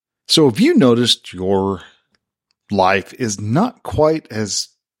So have you noticed your life is not quite as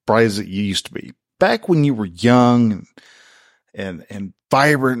bright as it used to be? Back when you were young and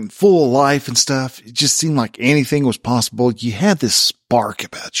vibrant and full of life and stuff, it just seemed like anything was possible. You had this spark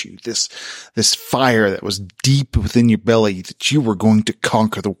about you, this fire that was deep within your belly that you were going to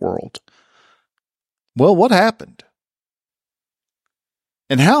conquer the world. Well, what happened?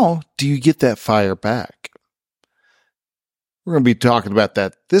 And how do you get that fire back? We're going to be talking about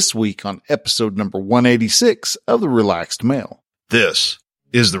that this week on episode number 186 of The Relaxed Male. This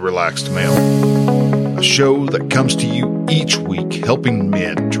is The Relaxed Male, a show that comes to you each week helping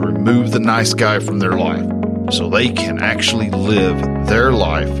men to remove the nice guy from their life so they can actually live their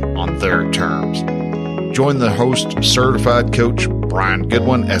life on their terms. Join the host, certified coach Brian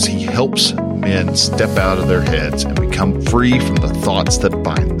Goodwin, as he helps men step out of their heads and become free from the thoughts that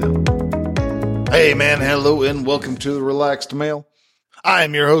bind them. Hey man, hello and welcome to The Relaxed Male. I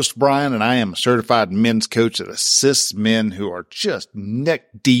am your host, Brian, and I am a certified men's coach that assists men who are just neck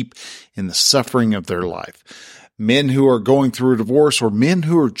deep in the suffering of their life. Men who are going through a divorce or men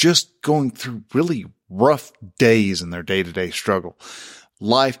who are just going through really rough days in their day-to-day struggle.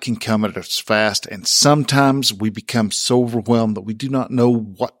 Life can come at us fast, and sometimes we become so overwhelmed that we do not know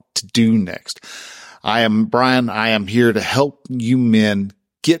what to do next. I am Brian. I am here to help you men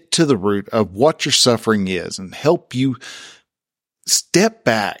get to the root of what your suffering is and help you step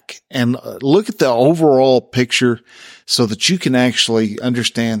back and look at the overall picture so that you can actually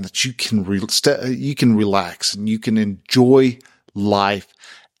understand that you can relax and you can enjoy life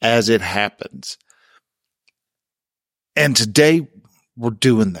as it happens. And today we're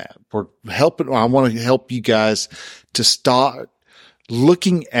doing that. I want to help you guys to start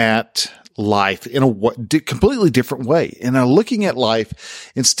looking at life in a completely different way. And looking at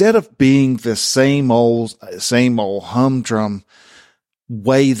life, instead of being the same old humdrum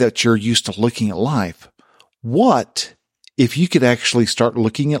way that you're used to looking at life, what if you could actually start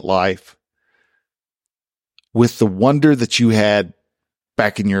looking at life with the wonder that you had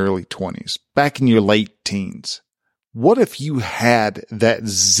back in your early 20s, back in your late teens? What if you had that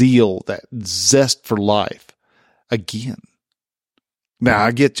zeal, that zest for life again? Now,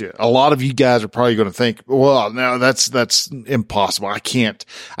 I get you. A lot of you guys are probably going to think, well, no, that's impossible. I can't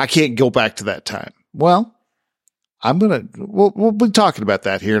go back to that time. Well, we'll be talking about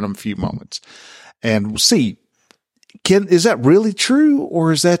that here in a few moments, and we'll see. Is that really true,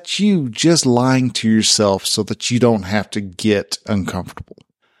 or is that you just lying to yourself so that you don't have to get uncomfortable?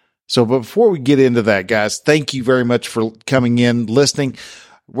 So before we get into that, guys, thank you very much for coming in, listening.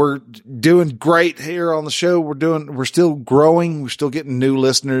 We're doing great here on the show. We're still growing. We're still getting new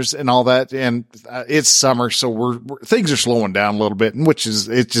listeners and all that. And it's summer, so things are slowing down a little bit, which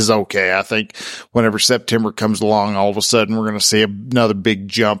is okay. I think whenever September comes along, all of a sudden we're going to see another big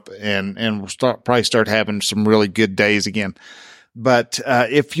jump and we'll probably start having some really good days again. But,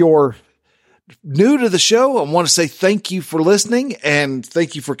 if you're new to the show, I want to say thank you for listening and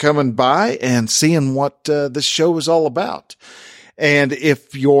thank you for coming by and seeing what, this show is all about. And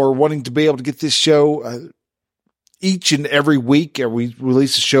if you're wanting to be able to get this show each and every week, we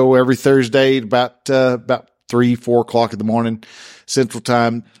release a show every Thursday at about 3-4 o'clock in the morning Central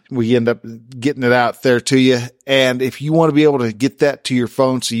Time. We end up getting it out there to you. And if you want to be able to get that to your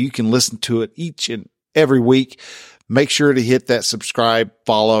phone so you can listen to it each and every week, make sure to hit that subscribe,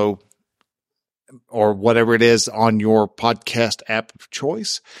 follow, or whatever it is on your podcast app of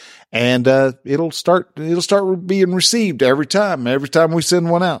choice. And, it'll start being received every time we send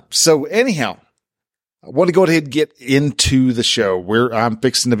one out. So anyhow, I want to go ahead and get into the show I'm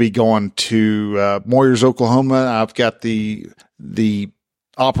fixing to be going to, Moyers, Oklahoma. I've got the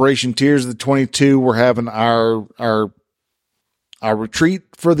Operation Tears of the 22. We're having our retreat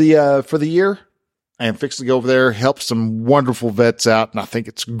for the year. I am fixing to go over there, help some wonderful vets out, and I think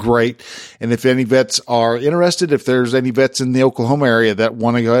it's great. And if any vets are interested, if there's any vets in the Oklahoma area that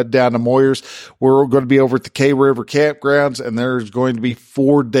want to go head down to Moyers, we're going to be over at the K River campgrounds, and there's going to be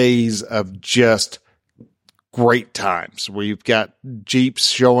 4 days of just great times. We've got Jeeps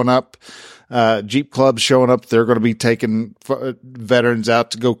showing up, Jeep clubs showing up. They're going to be taking veterans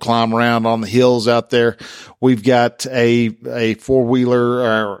out to go climb around on the hills out there. We've got a four-wheeler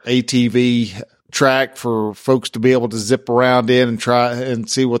or ATV track for folks to be able to zip around in and try and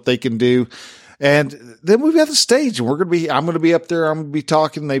see what they can do. And then we've got the stage, and I'm going to be up there. I'm going to be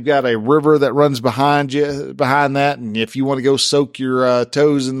talking. They've got a river that runs behind that. And if you want to go soak your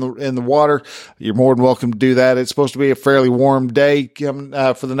toes in the water, you're more than welcome to do that. It's supposed to be a fairly warm day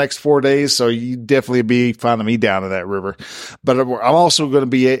for the next 4 days. So you definitely be finding me down in that river. But I'm also going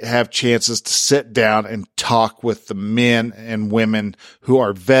to have chances to sit down and talk with the men and women who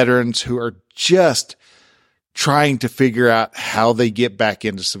are veterans, who are just trying to figure out how they get back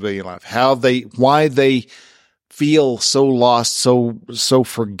into civilian life, why they feel so lost, so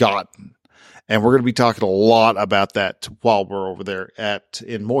forgotten. And we're going to be talking a lot about that while we're over there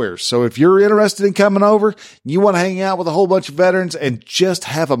in Moyers. So if you're interested in coming over, you want to hang out with a whole bunch of veterans and just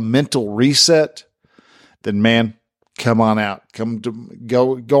have a mental reset, then man, come on out.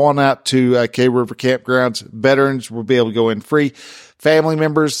 Go on out to K River Campgrounds. Veterans will be able to go in free. Family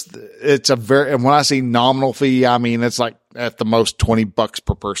members, and when I say nominal fee, I mean, it's like at the most $20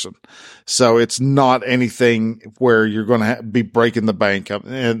 per person. So it's not anything where you're going to be breaking the bank.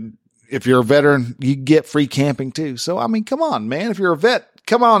 And if you're a veteran, you get free camping too. So, I mean, come on, man. If you're a vet,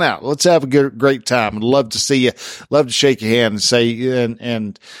 come on out. Let's have a great time. I'd love to see you. Love to shake your hand and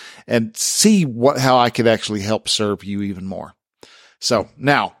say, and see how I could actually help serve you even more. So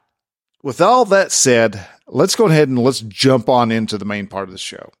now, with all that said, let's go ahead and let's jump on into the main part of the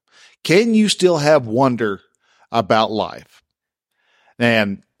show. Can you still have wonder about life?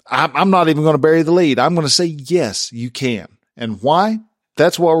 And I'm not even going to bury the lead. I'm going to say, yes, you can. And why?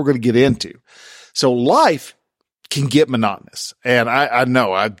 That's what we're going to get into. So life can get monotonous. And I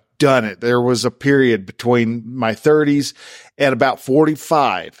know I've done it. There was a period between my 30s and about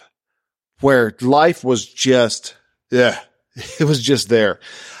 45 where life was just, it was just there.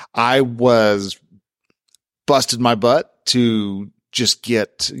 I was busted my butt to just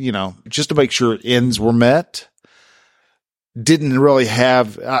get, just to make sure ends were met. Didn't really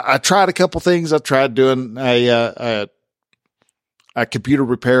have, I tried a couple things. I tried doing a computer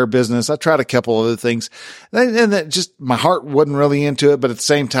repair business. I tried a couple other things, and that just, my heart wasn't really into it. But at the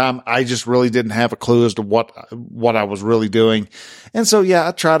same time, I just really didn't have a clue as to what I was really doing. And so, yeah,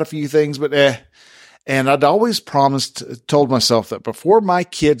 I tried a few things, but and I'd always told myself that before my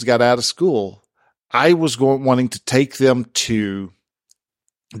kids got out of school, I was wanting to take them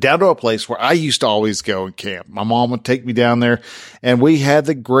down to a place where I used to always go and camp. My mom would take me down there, and we had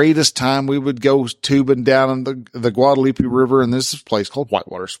the greatest time. We would go tubing down in the Guadalupe River, and this is a place called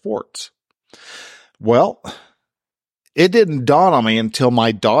Whitewater Sports. Well, it didn't dawn on me until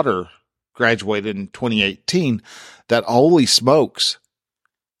my daughter graduated in 2018 that, holy smokes,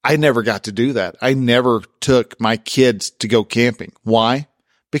 I never got to do that. I never took my kids to go camping. Why?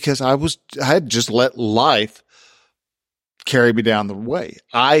 Because I had just let life carry me down the way.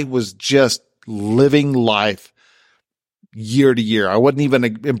 I was just living life year to year. I wasn't even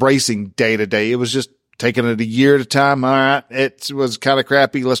embracing day to day. It was just taking it a year at a time. All right. It was kind of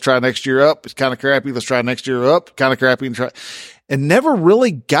crappy. Let's try next year up. It's kind of crappy. Let's try next year up. Kind of crappy and never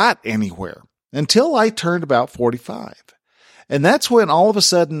really got anywhere until I turned about 45. And that's when all of a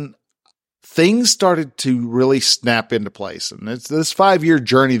sudden things started to really snap into place. And it's this 5-year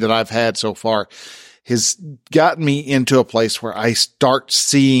journey that I've had so far has gotten me into a place where I start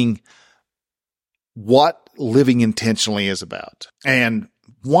seeing what living intentionally is about and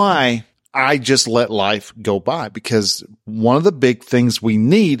why I just let life go by. Because one of the big things we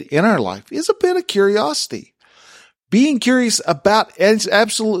need in our life is a bit of curiosity. Being curious about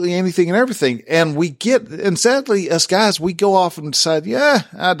absolutely anything and everything. And sadly, us guys, we go off and decide, yeah,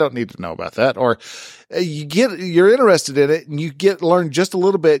 I don't need to know about that. Or you're interested in it and you learn just a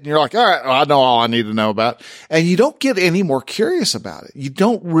little bit and you're like, all right, I know all I need to know about. And you don't get any more curious about it. You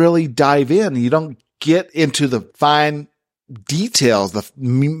don't really dive in. You don't get into the fine details, the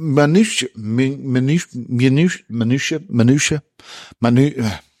minutia.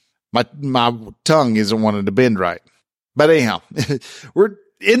 My tongue isn't wanting to bend right. But anyhow, we're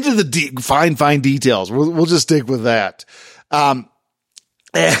into the fine details. We'll just stick with that. And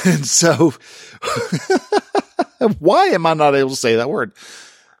so why am I not able to say that word?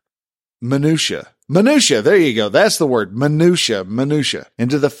 Minutia. There you go. That's the word. Minutia.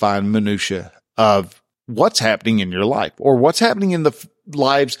 Into the fine minutia of what's happening in your life or what's happening in the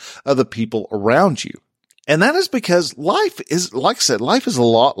lives of the people around you. And that is because life is, like I said, life is a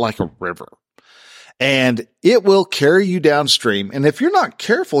lot like a river. And it will carry you downstream. And if you're not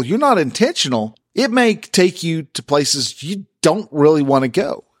careful, you're not intentional, it may take you to places you don't really want to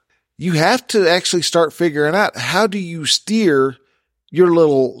go. You have to actually start figuring out, how do you steer your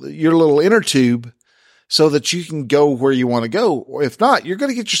little inner tube so that you can go where you want to go. Or if not, you're going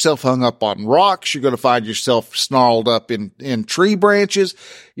to get yourself hung up on rocks. You're going to find yourself snarled up in tree branches.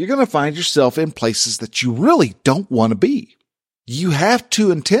 You're going to find yourself in places that you really don't want to be. You have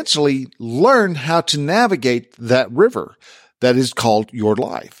to intentionally learn how to navigate that river that is called your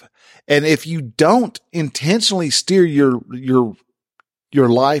life. And if you don't intentionally steer your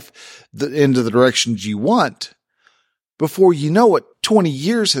life into the directions you want, before you know it, 20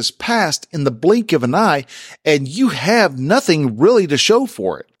 years has passed in the blink of an eye, and you have nothing really to show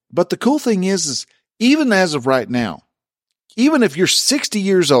for it. But the cool thing is even as of right now, even if you're 60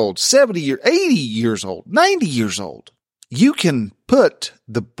 years old, 70 years, 80 years old, 90 years old, you can put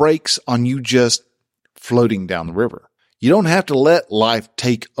the brakes on you just floating down the river. You don't have to let life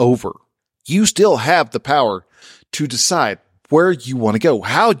take over. You still have the power to decide where you want to go.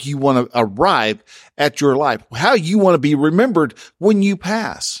 How do you want to arrive at your life? How you want to be remembered when you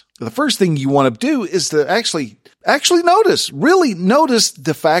pass? The first thing you want to do is to actually really notice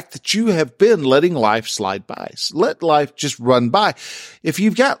the fact that you have been letting life slide by. Let life just run by. If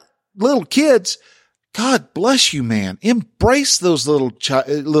you've got little kids, God bless you, man. Embrace those little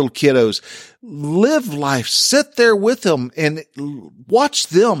kiddos. Live life. Sit there with them and watch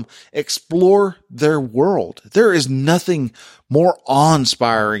them explore their world. There is nothing more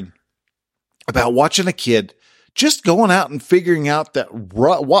awe-inspiring about watching a kid just going out and figuring out that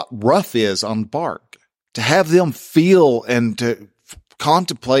what rough is on bark. To have them feel and to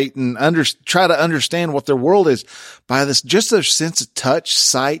contemplate and try to understand what their world is by just their sense of touch,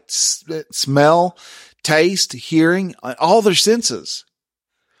 sight, smell, taste, hearing, all their senses.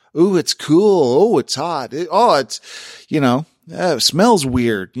 Ooh, it's cool. Oh, it's hot. It smells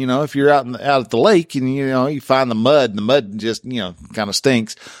weird. If you're out at the lake and, you find the mud and the mud just, kind of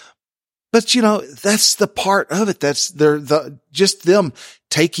stinks. But, that's the part of it. That's just them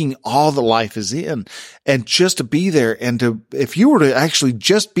taking all the life is in, and just to be there, and if you were to actually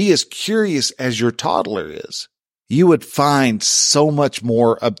just be as curious as your toddler is, you would find so much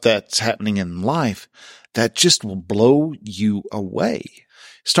more of that's happening in life that just will blow you away.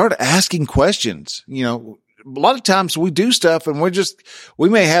 Start asking questions. A lot of times we do stuff and we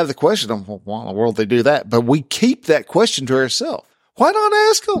may have the question of, well, why in the world they do that? But we keep that question to ourselves. Why not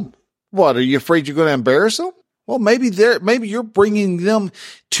ask them? What, are you afraid you're going to embarrass them? Well, maybe you're bringing them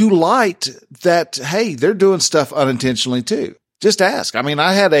to light that, hey, they're doing stuff unintentionally too. Just ask. I mean,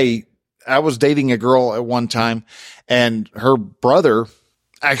 I was dating a girl at one time, and her brother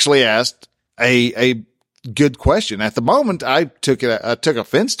actually asked a good question. At the moment, I took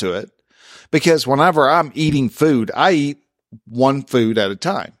offense to it, because whenever I'm eating food, I eat one food at a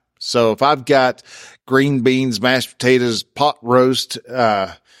time. So if I've got green beans, mashed potatoes, pot roast,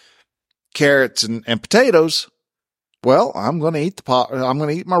 carrots and potatoes, well, I'm going to eat I'm going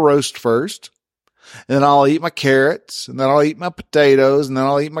to eat my roast first, and then I'll eat my carrots, and then I'll eat my potatoes, and then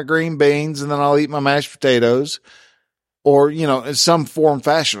I'll eat my green beans, and then I'll eat my mashed potatoes, or, in some form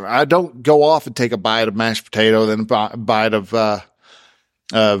fashion. I don't go off and take a bite of mashed potato, then a bite of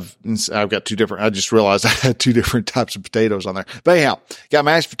I've got I just realized I had two different types of potatoes on there. But anyhow, got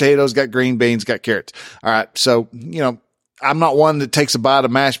mashed potatoes, got green beans, got carrots. All right. So, I'm not one that takes a bite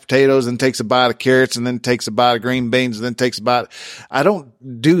of mashed potatoes and takes a bite of carrots and then takes a bite of green beans and then takes a bite. I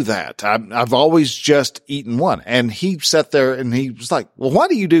don't do that. I've always just eaten one. And he sat there and he was like, well, why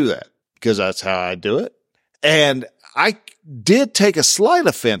do you do that? Because that's how I do it. And I did take a slight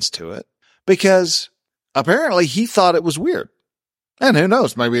offense to it, because apparently he thought it was weird. And who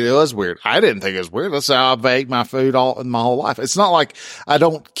knows, maybe it was weird. I didn't think it was weird. That's how I've ate my food my whole life. It's not like I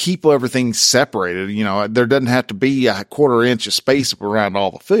don't keep everything separated. There doesn't have to be a quarter inch of space around all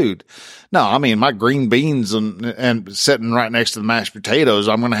the food. No, I mean, my green beans and sitting right next to the mashed potatoes,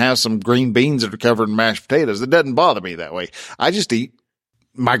 I'm going to have some green beans that are covered in mashed potatoes. It doesn't bother me that way. I just eat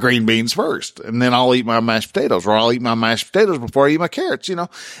my green beans first, and then I'll eat my mashed potatoes, or I'll eat my mashed potatoes before I eat my carrots.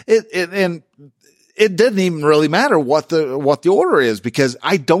 It doesn't even really matter what the order is, because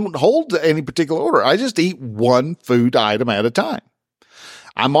I don't hold to any particular order. I just eat one food item at a time.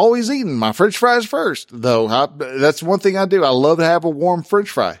 I'm always eating my French fries first, though. That's one thing I do. I love to have a warm French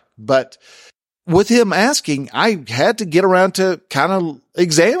fry. But with him asking, I had to get around to kind of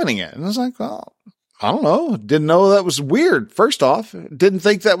examining it. And I was like, well, I don't know. Didn't know that was weird. First off, didn't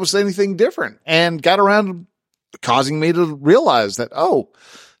think that was anything different, and got around to causing me to realize that,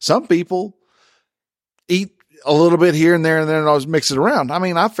 some people eat a little bit here and there, and then always mix it around. I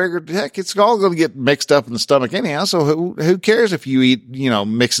mean, I figured, heck, it's all going to get mixed up in the stomach anyhow. So who cares if you eat,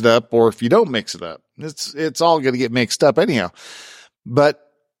 mix it up, or if you don't mix it up? It's all going to get mixed up anyhow. But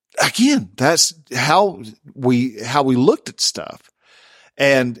again, that's how we looked at stuff.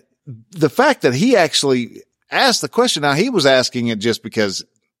 And the fact that he actually asked the question, now he was asking it just because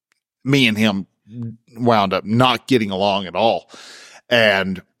me and him wound up not getting along at all.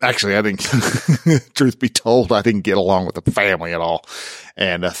 And actually, I didn't, truth be told, I didn't get along with the family at all.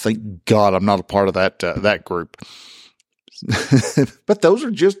 And thank God I'm not a part of that group. But those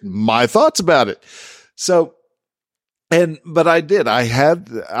are just my thoughts about it. So, but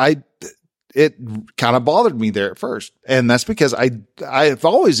it kind of bothered me there at first. And that's because I've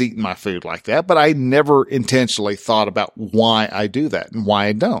always eaten my food like that, but I never intentionally thought about why I do that and why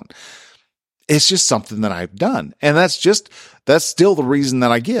I don't. It's just something that I've done. And that's still the reason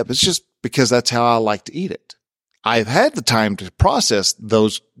that I give. It's just because that's how I like to eat it. I've had the time to process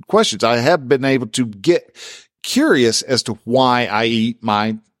those questions. I have been able to get curious as to why I eat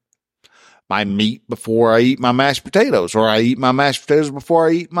my meat before I eat my mashed potatoes, or I eat my mashed potatoes before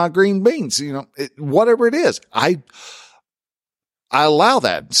I eat my green beans, whatever it is. I allow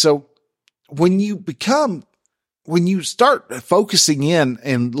that. So when you start focusing in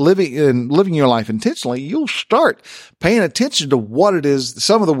and living your life intentionally, you'll start paying attention to what it is,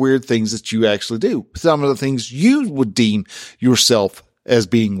 some of the weird things that you actually do, some of the things you would deem yourself as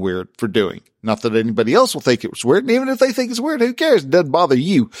being weird for doing. Not that anybody else will think it was weird. And even if they think it's weird, who cares? It doesn't bother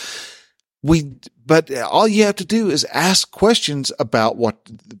you. But all you have to do is ask questions about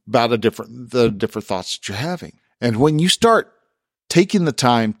the different thoughts that you're having. And when you start taking the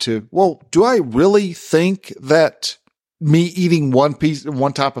time to, well, do I really think that me eating one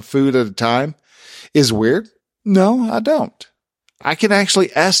type of food at a time is weird? No, I don't. I can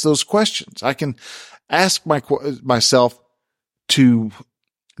actually ask those questions. I can ask myself to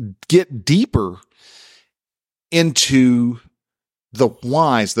get deeper into the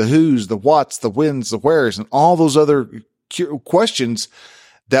whys, the whos, the whats, the whens, the wheres, and all those other questions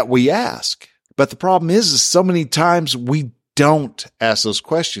that we ask. But the problem is so many times we don't ask those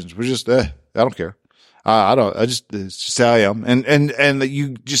questions. We're just, I don't care. It's just how I am. And that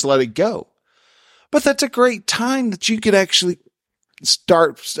you just let it go. But that's a great time that you could actually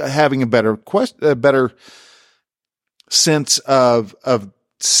start having a better sense of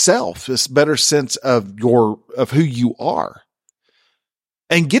self, this better sense of who you are.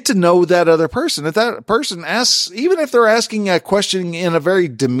 And get to know that other person. If that person asks, even if they're asking a question in a very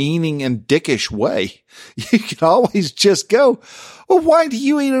demeaning and dickish way, you can always just go, well, why do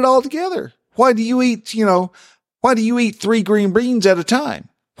you eat it all together? Why do you eat 3 green beans at a time?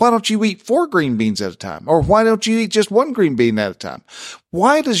 Why don't you eat 4 green beans at a time? Or why don't you eat just 1 green bean at a time?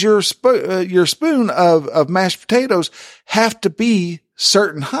 Why does your spoon of mashed potatoes have to be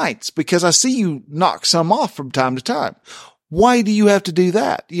certain heights? Because I see you knock some off from time to time. Why do you have to do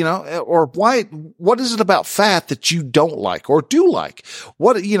that? Or what is it about fat that you don't like or do like?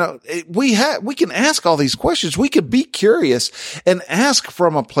 We can ask all these questions. We could be curious and ask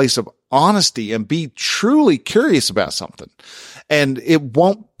from a place of honesty and be truly curious about something. And it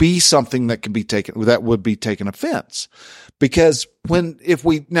won't be something that would be taken offense. Because if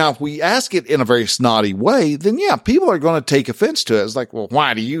we ask it in a very snotty way, then yeah, people are going to take offense to it. It's like, well,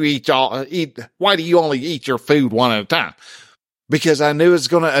 why do you only eat your food one at a time? Because I knew it's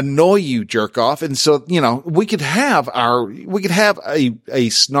going to annoy you, jerk off. And so, we could have a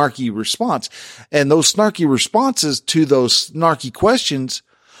snarky response, and those snarky responses to those snarky questions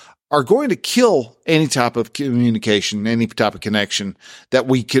are going to kill any type of communication, any type of connection that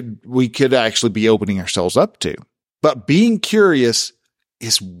we could actually be opening ourselves up to. But being curious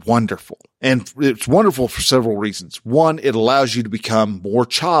is wonderful. And it's wonderful for several reasons. One, it allows you to become more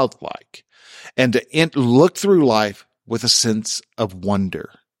childlike and to look through life with a sense of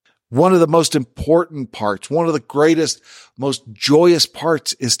wonder. One of the most important parts, one of the greatest, most joyous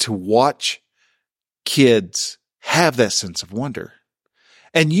parts is to watch kids have that sense of wonder.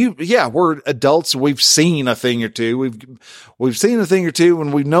 And we're adults. We've seen a thing or two. We've seen a thing or two,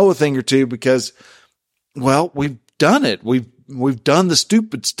 and we know a thing or two because, well, we've done it. We've done the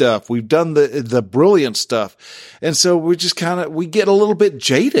stupid stuff. We've done the brilliant stuff. And so we just we get a little bit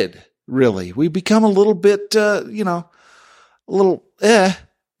jaded, really. We become a little bit,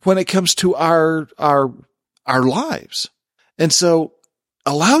 when it comes to our lives. And so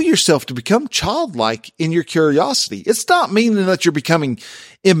allow yourself to become childlike in your curiosity. It's not meaning that you're becoming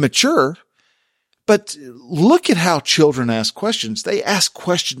immature, but look at how children ask questions. They ask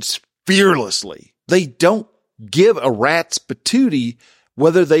questions fearlessly. They don't give a rat's patootie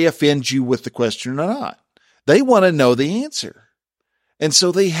whether they offend you with the question or not. They want to know the answer. And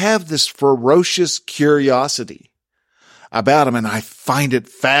so they have this ferocious curiosity about them. And I find it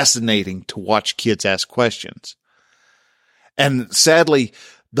fascinating to watch kids ask questions. And sadly,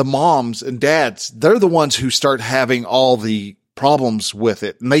 the moms and dads, they're the ones who start having all the problems with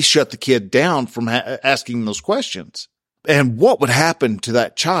it, and they shut the kid down from asking those questions. And what would happen to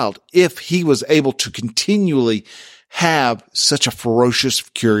that child if he was able to continually have such a ferocious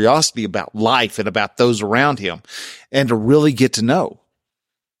curiosity about life and about those around him, and to really get to know?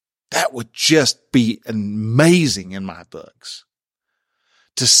 That would just be amazing in my books.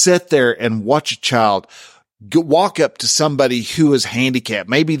 To sit there and watch a child walk up to somebody who is handicapped.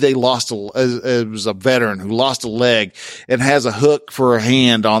 Maybe they lost it was a veteran who lost a leg and has a hook for a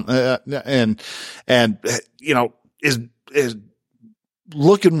hand on, and you know, is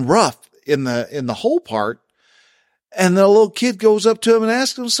looking rough in the whole part. And the little kid goes up to him and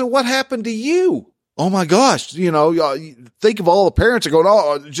asks him, "So what happened to you?" Oh my gosh. You know, think of all the parents are going,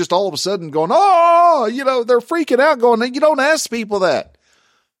 oh, just all of a sudden going, oh, you know, they're freaking out going, you don't ask people that.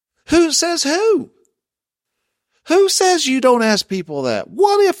 Who says who? Who says you don't ask people that?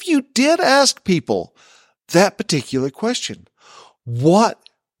 What if you did ask people that particular question? What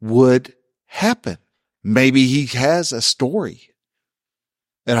would happen? Maybe he has a story,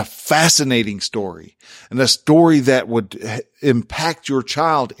 and a fascinating story, and a story that would impact your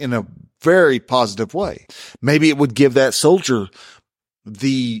child in a very positive way. Maybe it would give that soldier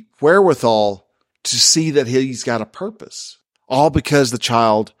the wherewithal to see that he's got a purpose, all because the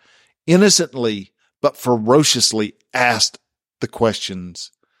child innocently but ferociously asked the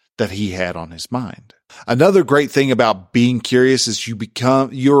questions that he had on his mind. Another great thing about being curious is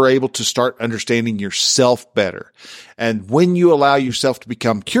you're able to start understanding yourself better. And when you allow yourself to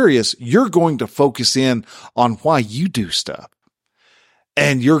become curious, you're going to focus in on why you do stuff.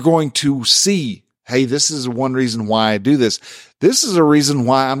 And you're going to see, hey, this is one reason why I do this. This is a reason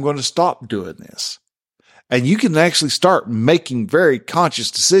why I'm going to stop doing this. And you can actually start making very conscious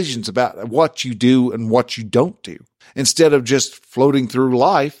decisions about what you do and what you don't do, instead of just floating through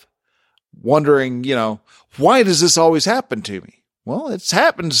life wondering, you know, why does this always happen to me? Well, it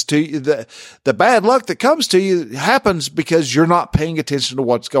happens to you. The bad luck that comes to you happens because you're not paying attention to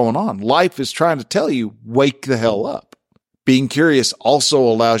what's going on. Life is trying to tell you, wake the hell up. Being curious also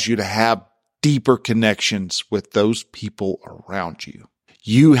allows you to have deeper connections with those people around you.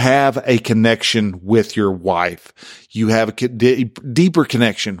 You have a connection with your wife. You have a deeper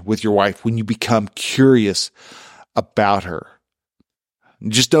connection with your wife when you become curious about her.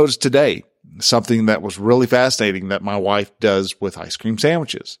 Just notice today, something that was really fascinating that my wife does with ice cream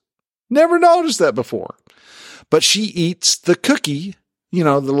sandwiches. Never noticed that before. But she eats the cookie, you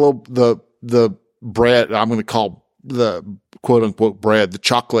know, the bread, I'm going to call the quote unquote bread, the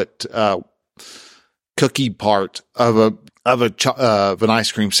chocolate, cookie part of an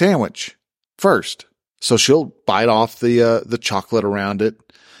ice cream sandwich first. So she'll bite off the chocolate around it,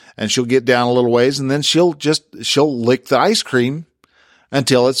 and she'll get down a little ways, and then she'll lick the ice cream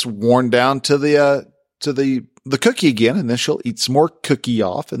until it's worn down to the cookie again. And then she'll eat some more cookie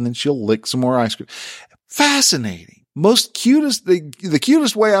off, and then she'll lick some more ice cream. Fascinating. The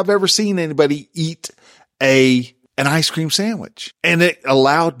cutest way I've ever seen anybody eat an ice cream sandwich. And it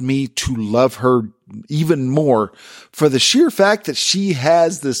allowed me to love her even more for the sheer fact that she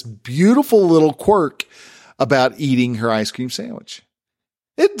has this beautiful little quirk about eating her ice cream sandwich.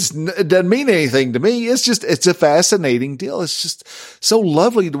 It doesn't mean anything to me. It's a fascinating deal. It's just so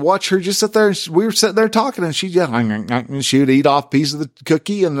lovely to watch her just sit there. And we were sitting there talking, and she would eat off a piece of the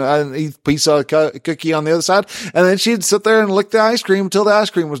cookie and eat a piece of cookie on the other side. And then she'd sit there and lick the ice cream until the ice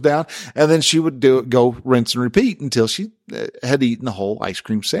cream was down. And then she would go rinse and repeat until she had eaten the whole ice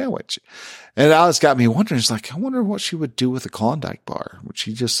cream sandwich. And Alice got me wondering, it's like, I wonder what she would do with a Klondike bar. Would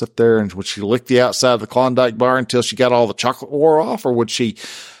she just sit there and would she lick the outside of the Klondike bar until she got all the chocolate wore off? Or would she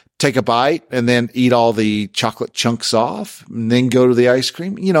take a bite and then eat all the chocolate chunks off and then go to the ice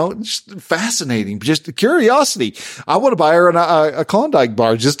cream? You know, it's fascinating. Just the curiosity. I want to buy her a Klondike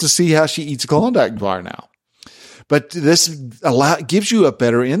bar just to see how she eats a Klondike bar now. But this gives you a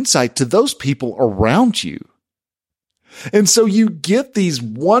better insight to those people around you. And so you get these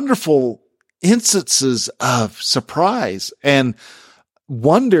wonderful instances of surprise and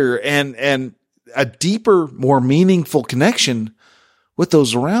wonder and a deeper, more meaningful connection with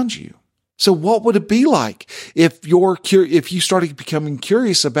those around you. So what would it be like if you started becoming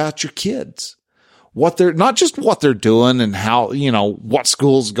curious about your kids? Not just what they're doing and how, you know, what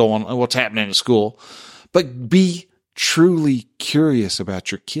school's going, what's happening in school, but be truly curious about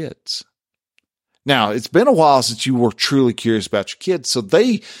your kids. Now, it's been a while since you were truly curious about your kids, so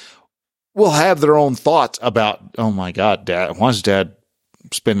they will have their own thoughts about, oh my God, Dad, why is Dad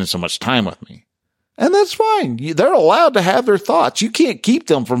spending so much time with me? And that's fine. They're allowed to have their thoughts. You can't keep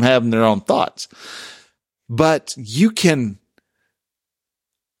them from having their own thoughts, but you can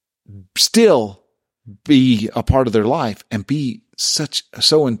still be a part of their life and be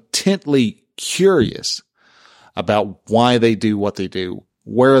so intently curious about why they do what they do,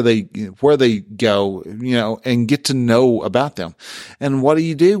 where they go, and get to know about them. And what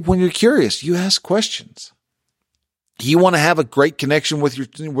do? When you're curious? You ask questions. You want to have a great connection with your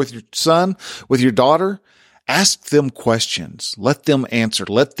son, with your daughter? Ask them questions. Let them answer.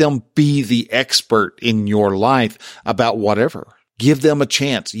 Let them be the expert in your life about whatever. Give them a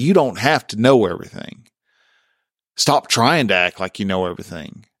chance. You don't have to know everything. Stop trying to act like you know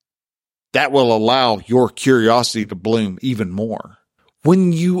everything. That will allow your curiosity to bloom even more.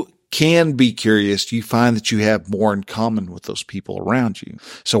 When you can be curious, you find that you have more in common with those people around you.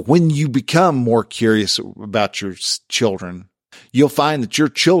 So when you become more curious about your children, you'll find that your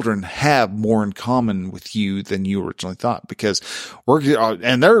children have more in common with you than you originally thought, because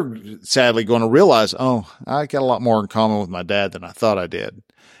and they're sadly going to realize, oh, I got a lot more in common with my dad than I thought I did.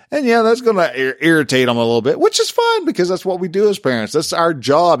 And yeah, that's going to irritate them a little bit, which is fine, because that's what we do as parents. That's our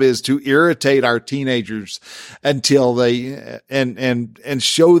job, is to irritate our teenagers until they, and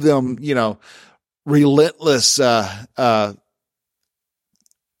show them, relentless,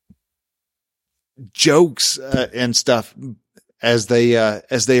 jokes, and stuff as they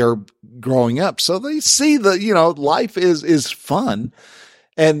are growing up. So they see that, life is fun,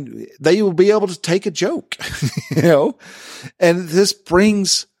 and they will be able to take a joke, and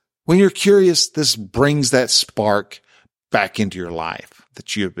when you're curious, this brings that spark back into your life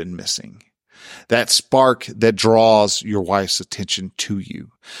that you have been missing. That spark that draws your wife's attention to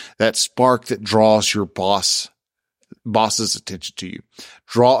you. That spark that draws your boss's attention to you.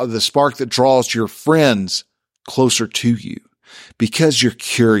 The spark that draws your friends closer to you, because you're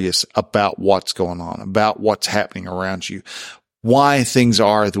curious about what's going on, about what's happening around you, why things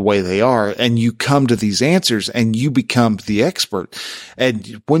are the way they are, and you come to these answers and you become the expert.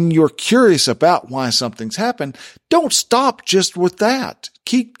 And when you're curious about why something's happened, don't stop just with that.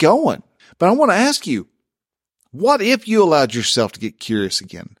 Keep going. But I want to ask you, what if you allowed yourself to get curious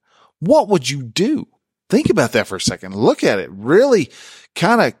again? What would you do? Think about that for a second. Look at it. Really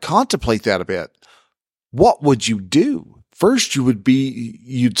kind of contemplate that a bit. What would you do? First,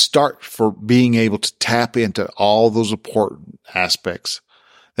 you'd start for being able to tap into all those important aspects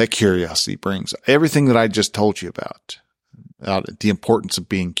that curiosity brings. Everything that I just told you about the importance of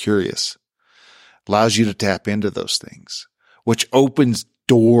being curious allows you to tap into those things, which opens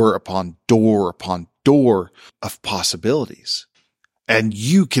door upon door upon door of possibilities. And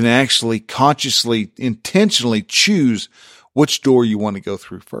you can actually consciously, intentionally choose which door you want to go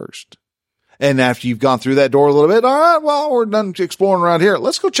through first. And after you've gone through that door a little bit, all right, well, we're done exploring around here.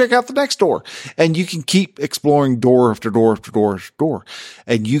 Let's go check out the next door. And you can keep exploring door after door after door after door.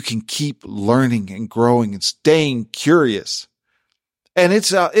 And you can keep learning and growing and staying curious. And it's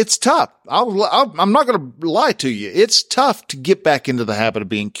tough. I'm not going to lie to you. It's tough to get back into the habit of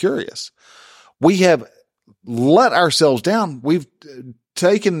being curious. We have let ourselves down. We've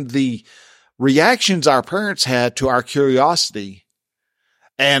taken the reactions our parents had to our curiosity,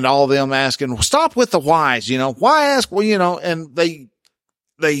 and all of them asking, well, stop with the whys, why ask? Well, and they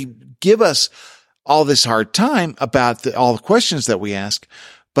give us all this hard time about all the questions that we ask.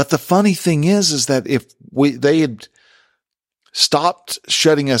 But the funny thing is that if they had stopped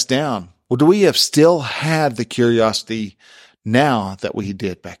shutting us down, well, do we have still had the curiosity now that we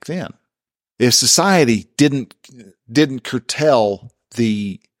did back then? If society didn't curtail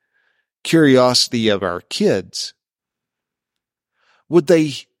the curiosity of our kids, would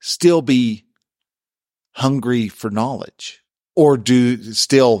they still be hungry for knowledge? Or do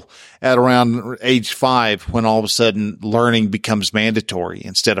still at around age 5, when all of a sudden learning becomes mandatory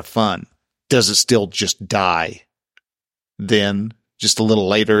instead of fun, does it still just die then, just a little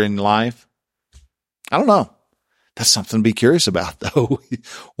later in life? I don't know. That's something to be curious about, though.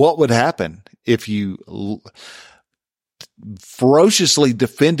 What would happen if you ferociously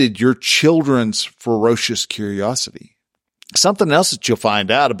defended your children's ferocious curiosity? Something else that you'll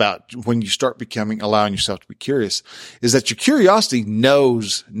find out about when you start allowing yourself to be curious is that your curiosity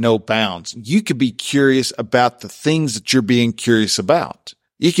knows no bounds. You could be curious about the things that you're being curious about.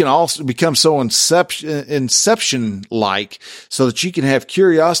 You can also become so inception-like so that you can have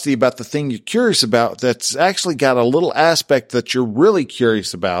curiosity about the thing you're curious about that's actually got a little aspect that you're really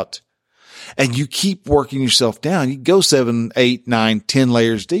curious about. And you keep working yourself down. You go 7, 8, 9, 10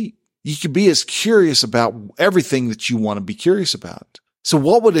 layers deep. You could be as curious about everything that you want to be curious about. So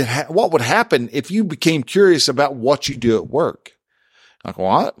what would happen if you became curious about what you do at work? Like,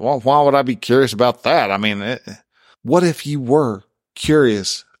 what? Well, why would I be curious about that? I mean, what if you were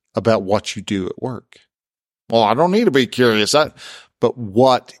curious about what you do at work? Well, I don't need to be curious. But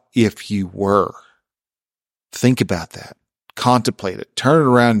what if you were? Think about that. Contemplate it. Turn it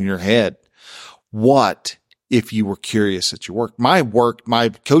around in your head. What if you were curious at your work? My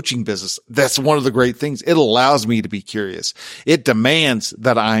coaching business, that's one of the great things. It allows me to be curious. It demands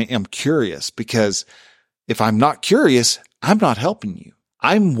that I am curious, because if I'm not curious, I'm not helping you.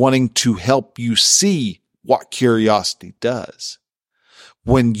 I'm wanting to help you see what curiosity does.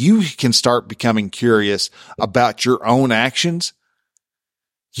 When you can start becoming curious about your own actions,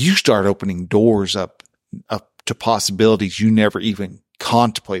 you start opening doors up to possibilities you never even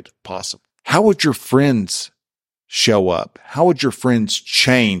contemplated possible. How would your friends show up? How would your friends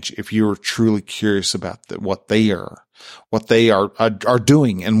change if you were truly curious about what they are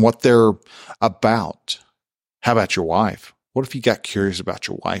doing and what they're about? How about your wife? What if you got curious about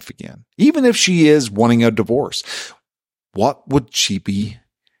your wife again? Even if she is wanting a divorce, what would she be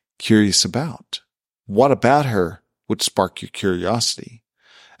curious about? What about her would spark your curiosity?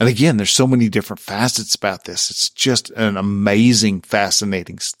 And again, there's so many different facets about this. It's just an amazing,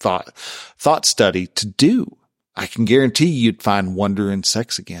 fascinating thought study to do. I can guarantee you'd find wonder in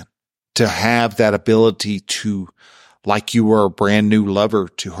sex again. To have that ability to, like you were a brand new lover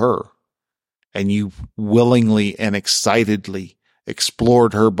to her, and you willingly and excitedly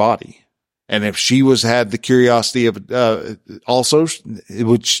explored her body. And if she had the curiosity of, also,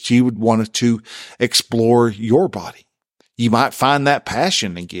 she would want to explore your body. You might find that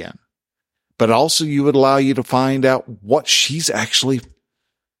passion again, but also you would allow you to find out what she's actually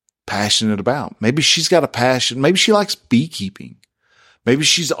passionate about. Maybe she's got a passion. Maybe she likes beekeeping. Maybe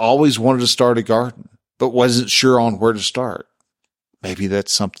she's always wanted to start a garden, but wasn't sure on where to start. Maybe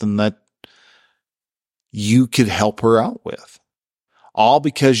that's something that you could help her out with, all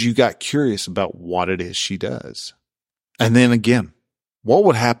because you got curious about what it is she does. And then again, what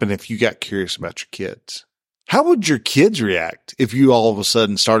would happen if you got curious about your kids? How would your kids react if you all of a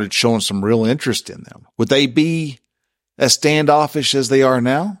sudden started showing some real interest in them? Would they be as standoffish as they are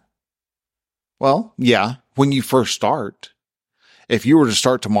now? Well, yeah, when you first start. If you were to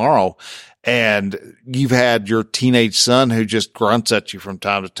start tomorrow and you've had your teenage son who just grunts at you from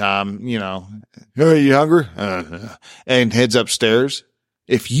time to time, are you hungry? And heads upstairs.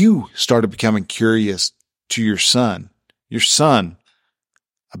 If you started becoming curious to your son,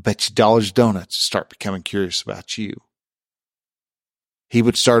 I bet you dollars donuts start becoming curious about you. He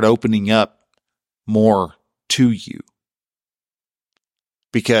would start opening up more to you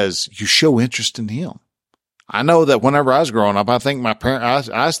because you show interest in him. I know that whenever I was growing up, I think my parents,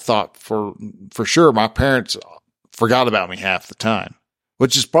 I thought for sure my parents forgot about me half the time,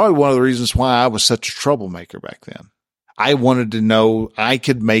 which is probably one of the reasons why I was such a troublemaker back then. I wanted to know I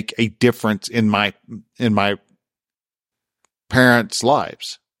could make a difference in my parents'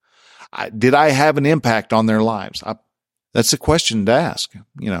 lives. Did I have an impact on their lives? That's a question to ask,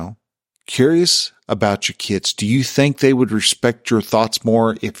 Curious about your kids. Do you think they would respect your thoughts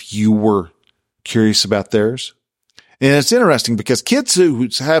more if you were curious about theirs? And it's interesting because kids who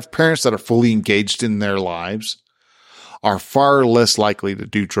have parents that are fully engaged in their lives are far less likely to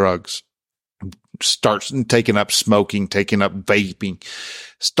do drugs, start taking up smoking, taking up vaping,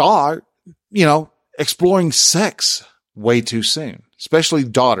 start, exploring sex way too soon, especially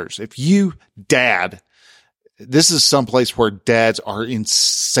daughters. If you this is some place where dads are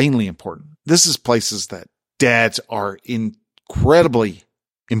insanely important. This is places that dads are incredibly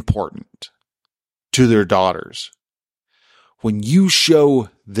important to their daughters. When you show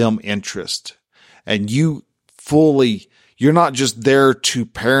them interest and you're not just there to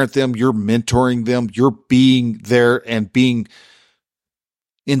parent them, you're mentoring them, you're being there and being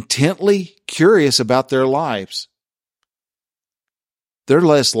intently curious about their lives, they're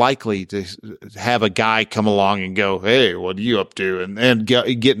less likely to have a guy come along and go, "Hey, what are you up to?" and get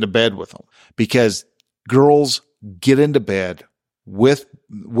into bed with them, because girls get into bed with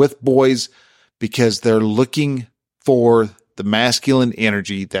boys because they're looking for the masculine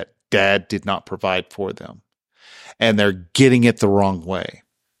energy that dad did not provide for them, and they're getting it the wrong way.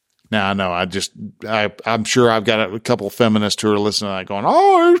 Now, I know I'm sure I've got a couple of feminists who are listening and going,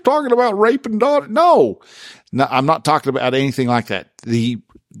 "Oh, he's talking about raping daughters." No, I'm not talking about anything like that. The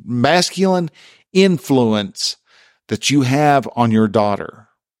masculine influence that you have on your daughter,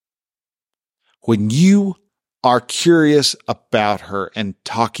 when you are curious about her and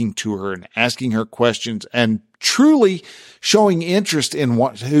talking to her and asking her questions and truly showing interest in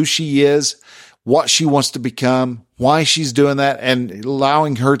who she is, what she wants to become, why she's doing that, and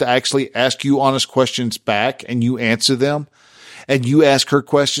allowing her to actually ask you honest questions back and you answer them, and you ask her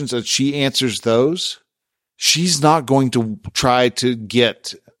questions and she answers those, she's not going to try to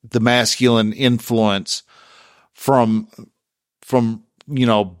get the masculine influence from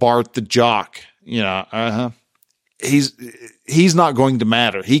Bart the jock, he's not going to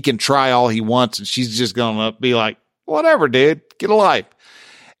matter. He can try all he wants, and she's just going to be like, whatever, dude, get a life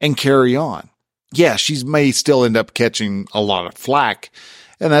and carry on. Yeah, she may still end up catching a lot of flack.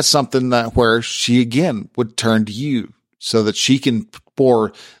 And that's something that where she again would turn to you so that she can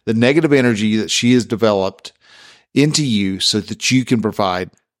pour the negative energy that she has developed into you so that you can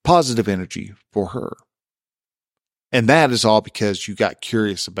provide positive energy for her. And that is all because you got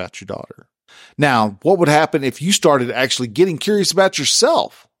curious about your daughter. Now, what would happen if you started actually getting curious about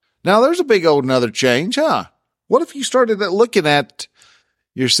yourself? Now, there's a big old another change, huh? What if you started looking at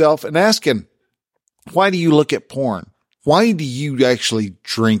yourself and asking, why do you look at porn? Why do you actually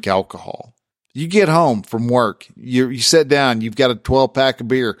drink alcohol? You get home from work, you sit down, you've got a 12-pack of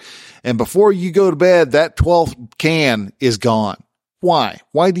beer, and before you go to bed, that 12th can is gone. Why?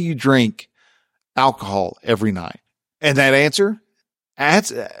 Why do you drink alcohol every night? And that answer,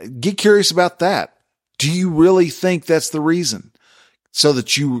 get curious about that. Do you really think that's the reason? So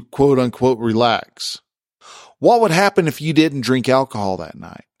that you, quote unquote, relax. What would happen if you didn't drink alcohol that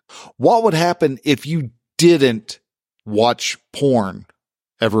night? What would happen if you didn't watch porn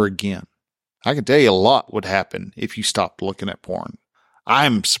ever again? I can tell you a lot would happen if you stopped looking at porn.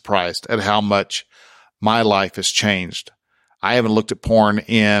 I'm surprised at how much my life has changed. I haven't looked at porn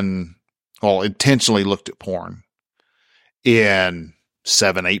intentionally looked at porn in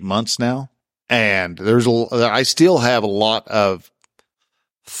 7-8 months now. And I still have a lot of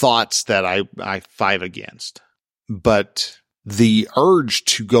thoughts that I fight against, but the urge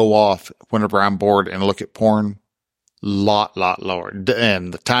to go off whenever I'm bored and look at porn, lot lower.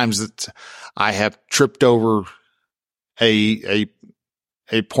 And the times that I have tripped over a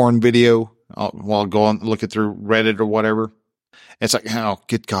porn video while going looking through Reddit or whatever, it's like, oh,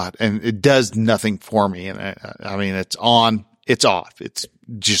 good God. And it does nothing for me. And I mean, it's on, it's off. It's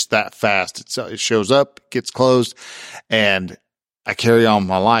just that fast. It shows up, gets closed, and I carry on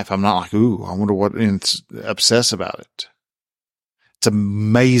my life. I'm not like, ooh, I wonder what, and obsess about it. It's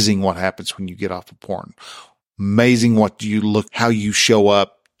amazing what happens when you get off of porn. Amazing how you show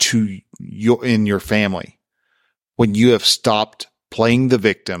up in your family when you have stopped playing the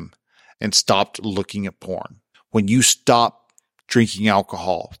victim and stopped looking at porn. When you stop drinking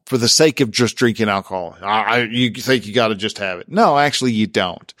alcohol for the sake of just drinking alcohol. You think you got to just have it. No, actually you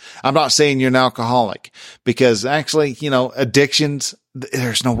don't. I'm not saying you're an alcoholic because actually, addictions,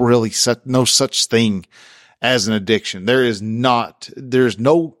 there's no such thing as an addiction. There's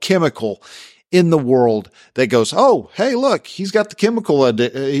no chemical in the world that goes, oh, hey, look, he's got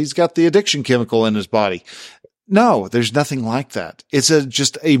the addiction chemical in his body. No, there's nothing like that. It's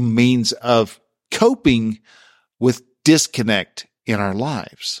just a means of coping with disconnect in our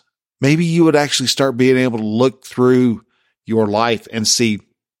lives. Maybe you would actually start being able to look through your life and see,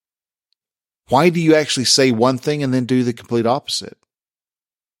 why do you actually say one thing and then do the complete opposite?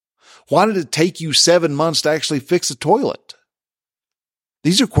 Why did it take you 7 months to actually fix a toilet?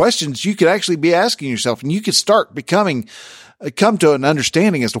 These are questions you could actually be asking yourself, and you could start come to an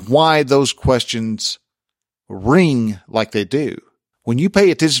understanding as to why those questions ring like they do. When you pay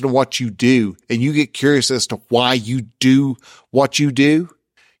attention to what you do and you get curious as to why you do what you do,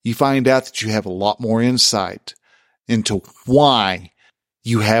 you find out that you have a lot more insight into why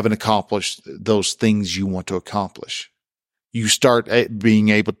you haven't accomplished those things you want to accomplish. You start being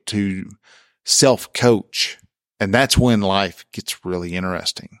able to self-coach, and that's when life gets really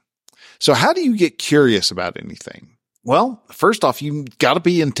interesting. So how do you get curious about anything? Well, first off, you've got to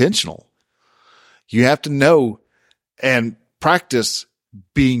be intentional. You have to know and practice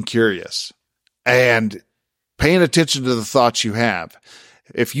being curious and paying attention to the thoughts you have.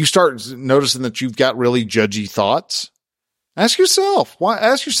 If you start noticing that you've got really judgy thoughts, ask yourself,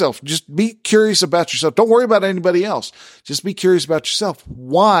 just be curious about yourself. Don't worry about anybody else. Just be curious about yourself.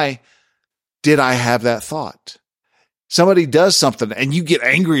 Why did I have that thought? Somebody does something and you get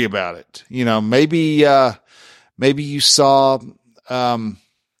angry about it. Maybe you saw,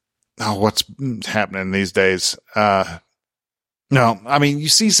 what's happening these days? You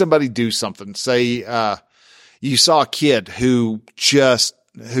see somebody do something. Say, you saw a kid who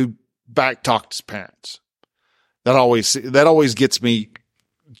backtalked his parents. That always gets me,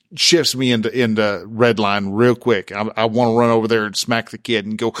 shifts me into red line real quick. I want to run over there and smack the kid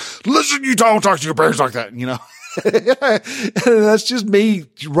and go, listen, you don't talk to your parents like that, And that's just me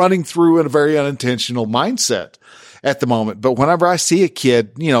running through in a very unintentional mindset at the moment. But whenever I see a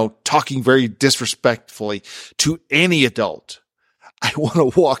kid, talking very disrespectfully to any adult, I want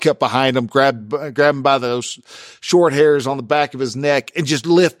to walk up behind him, grab him by those short hairs on the back of his neck and just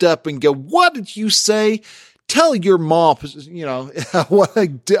lift up and go, what did you say tell your mom, I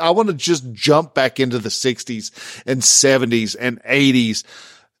want to just jump back into the 60s and 70s and 80s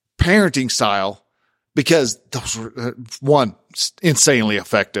parenting style, because those were insanely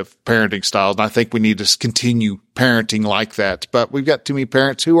effective parenting styles. And I think we need to continue parenting like that. But we've got too many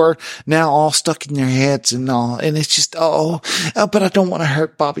parents who are now all stuck in their heads and all. And it's just, but I don't want to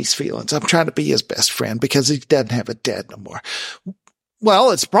hurt Bobby's feelings. I'm trying to be his best friend because he doesn't have a dad no more.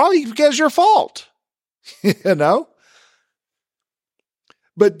 Well, it's probably because your fault,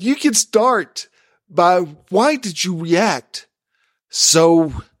 but you can start by, why did you react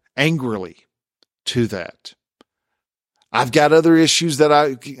so angrily to that? I've got other issues that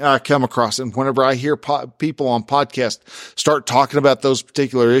I come across. And whenever I hear people on podcasts start talking about those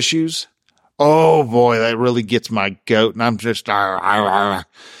particular issues, oh boy, that really gets my goat. And I'm just, and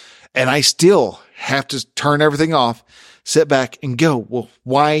I still have to turn everything off, sit back and go, well,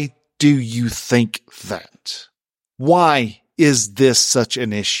 why do you think that? Why is this such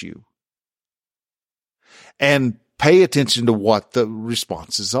an issue? And pay attention to what the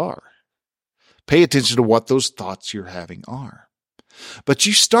responses are. Pay attention to what those thoughts you're having are. But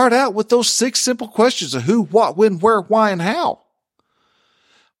you start out with those 6 simple questions of who, what, when, where, why, and how.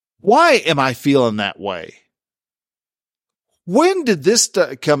 Why am I feeling that way? When did this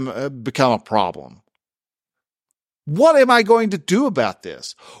become a problem? What am I going to do about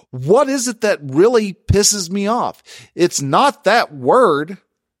this? What is it that really pisses me off? It's not that word.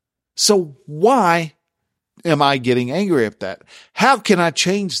 So why am I getting angry at that? How can I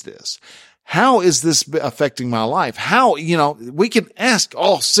change this? How is this affecting my life? How, we can ask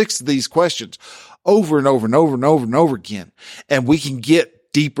all 6 of these questions over and over and over and over and over again. And we can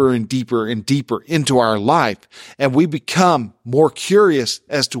get deeper and deeper and deeper into our life. And we become more curious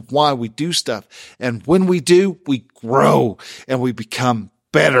as to why we do stuff. And when we do, we grow and we become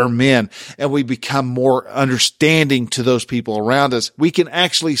better men, and we become more understanding to those people around us. We can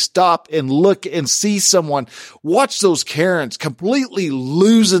actually stop and look and see someone, watch those Karens completely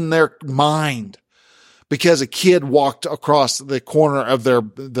losing their mind because a kid walked across the corner of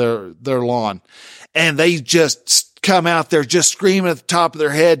their lawn, and they just come out there just screaming at the top of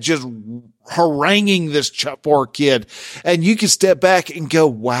their head, just haranguing this poor kid. And you can step back and go,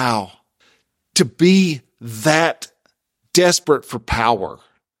 wow, to be that desperate for power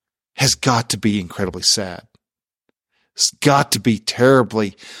has got to be incredibly sad. It's got to be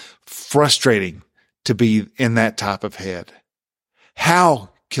terribly frustrating to be in that type of head.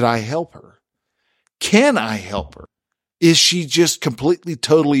 How could I help her? Can I help her? Is she just completely,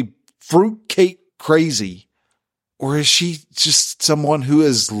 totally fruitcake crazy? Or is she just someone who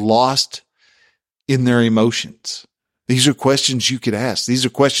is lost in their emotions? These are questions you could ask. These are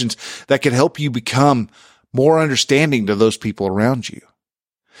questions that could help you become more understanding to those people around you.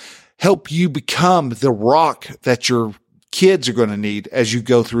 Help you become the rock that your kids are going to need as you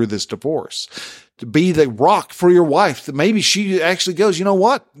go through this divorce. To be the rock for your wife. That maybe she actually goes, you know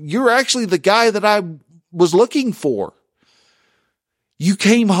what? You're actually the guy that I was looking for. You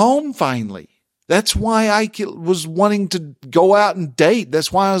came home finally. That's why I was wanting to go out and date.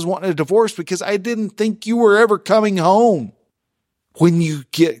 That's why I was wanting a divorce, because I didn't think you were ever coming home. When you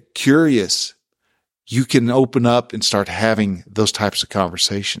get curious, you can open up and start having those types of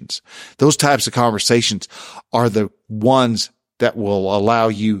conversations. Those types of conversations are the ones that will allow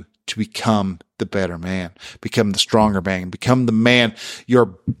you to become the better man, become the stronger man, become the man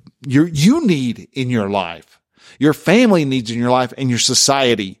you need in your life, your family needs in your life, and your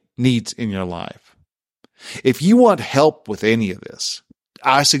society needs in your life. If you want help with any of this,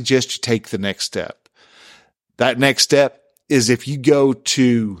 I suggest you take the next step. That next step is if you go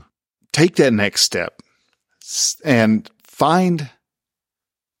to take that next step and find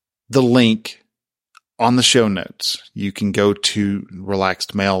the link on the show notes. You can go to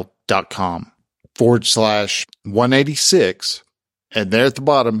relaxedmail.com/186. And there at the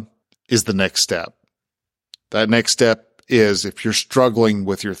bottom is the next step. That next step is if you're struggling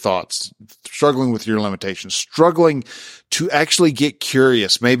with your thoughts, struggling with your limitations, struggling to actually get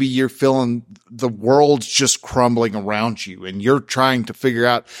curious. Maybe you're feeling the world's just crumbling around you and you're trying to figure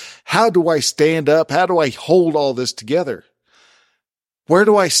out, how do I stand up? How do I hold all this together? Where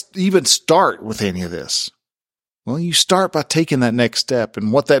do I even start with any of this? Well, you start by taking that next step.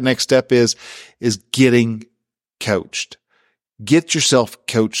 And what that next step is getting coached. Get yourself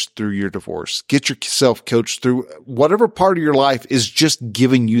coached through your divorce. Get yourself coached through whatever part of your life is just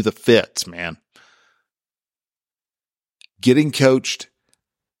giving you the fits, man. Getting coached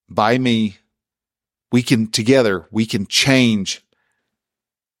by me, we can change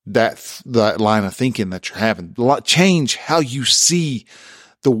that line of thinking that you're having. Change how you see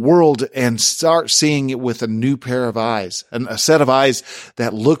the world and start seeing it with a new pair of eyes, and a set of eyes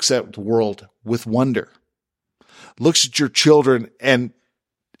that looks at the world with wonder, looks at your children, and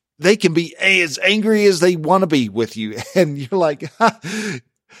they can be as angry as they want to be with you. And you're like,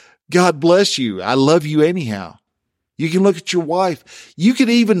 God bless you. I love you anyhow. You can look at your wife. You could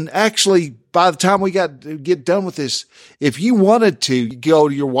even actually, by the time we get done with this, if you wanted to go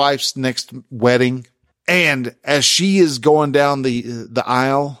to your wife's next wedding, and as she is going down the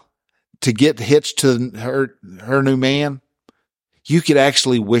aisle to get hitched to her new man, you could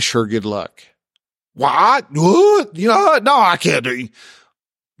actually wish her good luck. What? No, I can't do.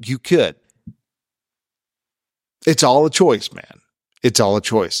 You could. It's all a choice, man. It's all a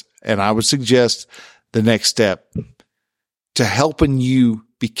choice. And I would suggest the next step to helping you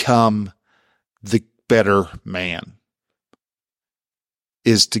become the better man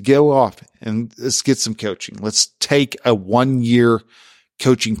is to go off and let's get some coaching. Let's take a 1-year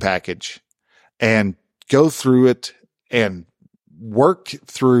coaching package and go through it and work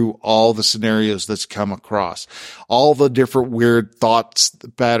through all the scenarios that's come across, all the different weird thoughts, the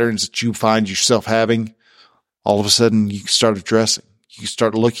patterns that you find yourself having. All of a sudden you start addressing, you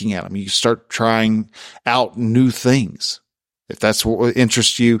start looking at them, you start trying out new things. If that's what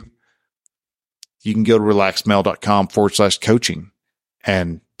interests you, you can go to relaxedmale.com/coaching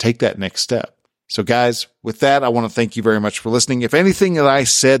and take that next step. So guys, with that, I want to thank you very much for listening. If anything that I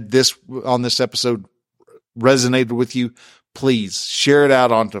said on this episode resonated with you, please share it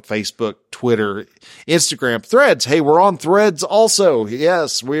out onto Facebook, Twitter, Instagram, Threads. Hey, we're on Threads also.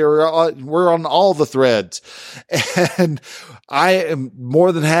 Yes, we're on all the threads. And I am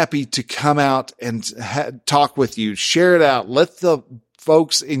more than happy to come out and talk with you. Share it out. Let the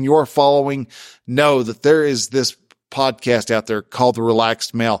folks in your following know that there is this podcast out there called The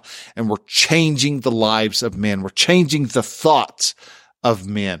Relaxed Male, and we're changing the lives of men. We're changing the thoughts of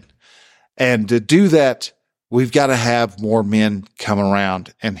men. And to do that, we've got to have more men come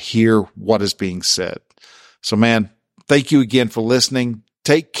around and hear what is being said. So, man, thank you again for listening.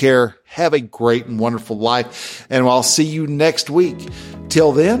 Take care. Have a great and wonderful life. And I'll see you next week.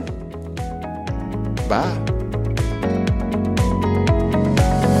 Till then, bye.